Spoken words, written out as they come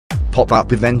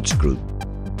Pop-up Events Group.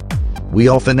 We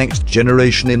offer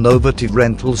next-generation innovative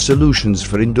rental solutions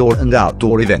for indoor and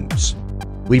outdoor events.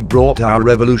 We brought our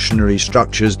revolutionary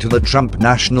structures to the Trump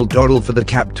National Doral for the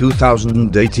CAP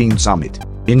 2018 summit.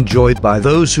 Enjoyed by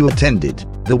those who attended,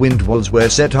 the Windwalls were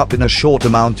set up in a short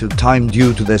amount of time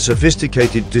due to their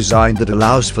sophisticated design that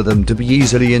allows for them to be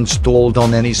easily installed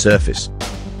on any surface.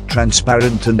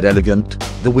 Transparent and elegant,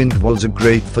 the Windwalls are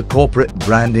great for corporate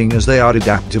branding as they are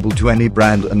adaptable to any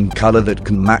brand and color that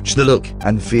can match the look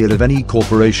and feel of any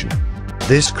corporation.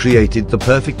 This created the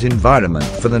perfect environment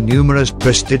for the numerous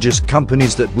prestigious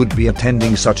companies that would be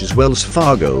attending, such as Wells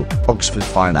Fargo, Oxford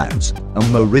Finance,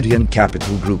 and Meridian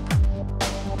Capital Group.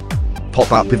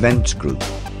 Pop-up Events Group.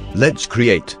 Let's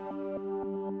create.